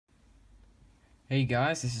Hey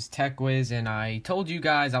guys, this is TechWiz, and I told you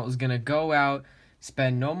guys I was gonna go out,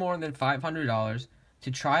 spend no more than $500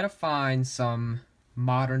 to try to find some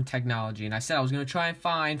modern technology, and I said I was gonna try and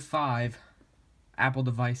find 5 Apple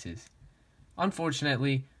devices.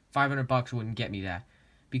 Unfortunately, 500 bucks wouldn't get me that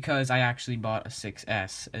because I actually bought a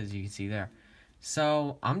 6S, as you can see there.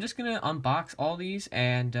 So I'm just gonna unbox all these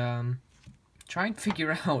and try and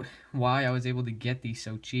figure out why I was able to get these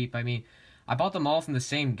so cheap. I mean, I bought them all from the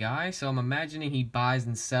same guy, so I'm imagining he buys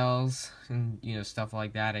and sells and, stuff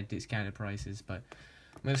like that at discounted prices. But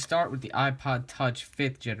I'm going to start with the iPod Touch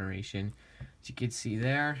 5th generation. As you can see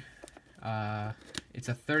there, it's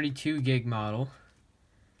a 32 gig model.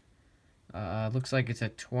 Looks like it's a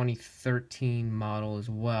 2013 model as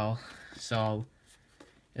well. So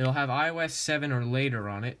it'll have iOS 7 or later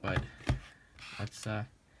on it, but let's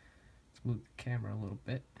move the camera a little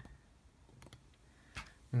bit.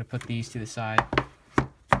 I'm going to put these to the side.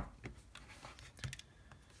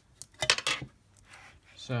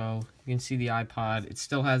 So you can see the iPod. It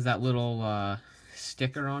still has that little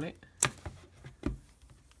sticker on it.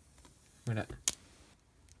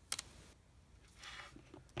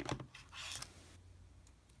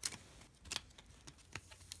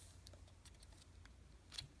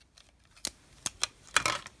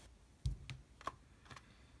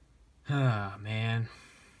 Ah, man.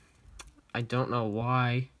 I don't know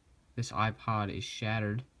why this iPod is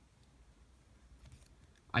shattered.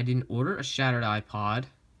 I didn't order a shattered iPod.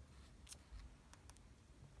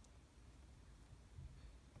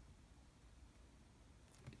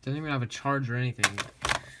 It doesn't even have a charge or anything.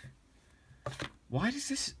 Why does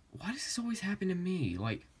this always happen to me?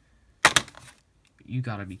 Like, you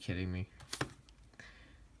gotta be kidding me.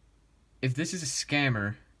 If this is a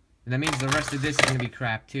scammer, then that means the rest of this is gonna be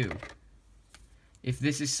crap too. If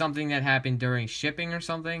this is something that happened during shipping or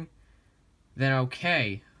something, then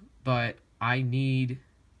okay. But I need,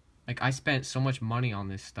 like, I spent so much money on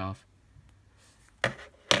this stuff.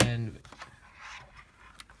 And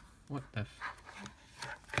what the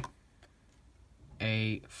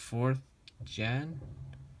a 4th gen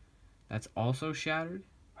that's also shattered?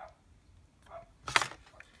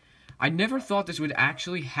 I never thought this would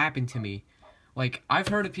actually happen to me. Like, I've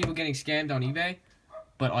heard of people getting scammed on eBay,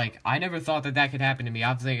 but, like, I never thought that could happen to me.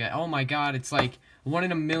 I was thinking, oh my god, it's like 1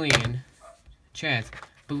 in a million chance.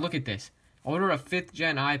 But look at this. Order a 5th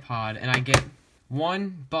gen iPod, and I get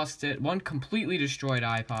one completely destroyed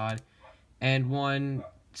iPod, and one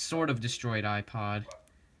sort of destroyed iPod,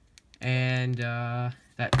 and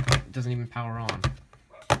that doesn't even power on.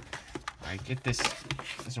 Alright, get this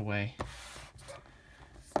away.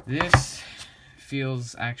 This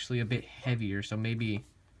feels actually a bit heavier, so maybe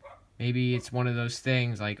it's one of those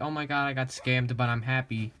things like, oh my god, I got scammed, but I'm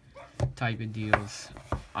happy type of deals.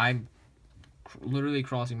 I'm literally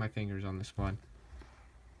crossing my fingers on this one.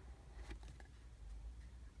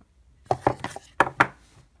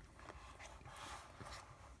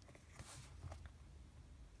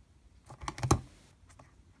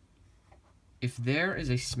 If there is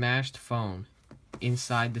a smashed phone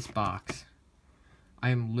inside this box, I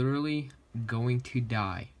am literally going to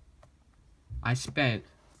die. I spent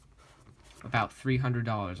about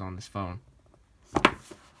 $300 on this phone.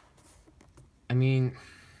 I mean,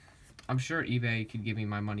 I'm sure eBay could give me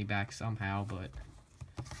my money back somehow, but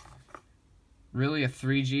really, a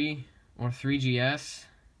 3G or 3GS?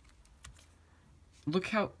 Look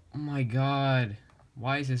how, oh my god,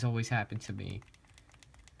 why does this always happen to me?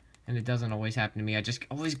 And it doesn't always happen to me, I just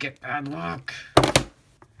always get bad luck.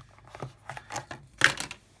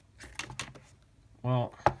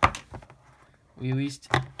 Well, we at least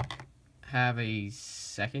have a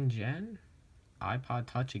 2nd gen iPod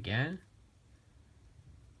Touch again.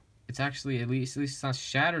 It's actually, at least it's not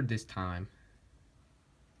shattered this time.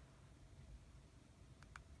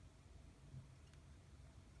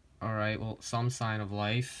 Alright, well, some sign of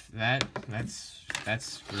life.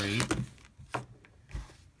 That's great.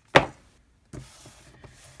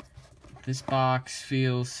 This box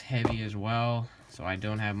feels heavy as well, so I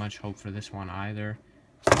don't have much hope for this one either.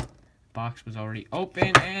 Box was already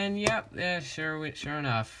open, and yep, yeah, sure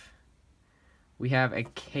enough, we have a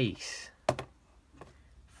case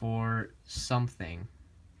for something.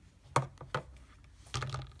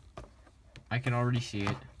 I can already see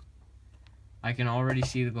it. I can already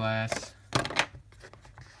see the glass.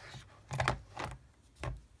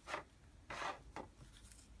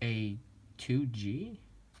 A 2G?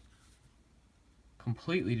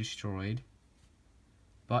 Completely destroyed.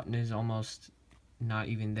 Button is almost not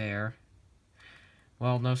even there.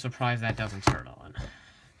 Well, no surprise that doesn't turn on.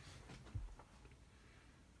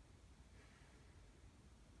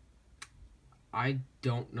 I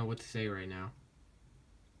don't know what to say right now.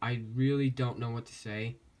 I really don't know what to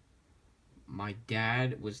say. My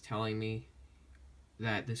dad was telling me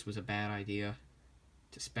that this was a bad idea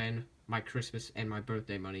to spend my Christmas and my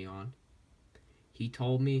birthday money on. He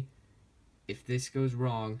told me, if this goes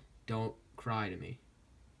wrong, don't cry to me.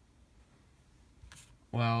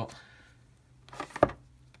 Well,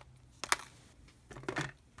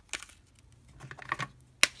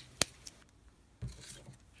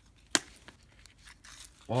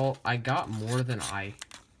 I got more than I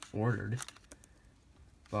ordered,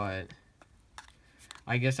 but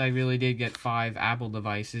I guess I really did get 5 Apple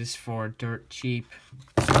devices for dirt cheap.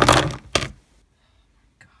 God.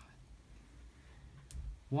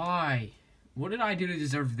 Why? What did I do to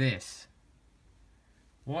deserve this?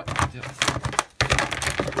 What? God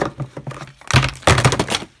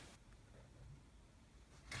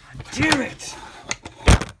damn it!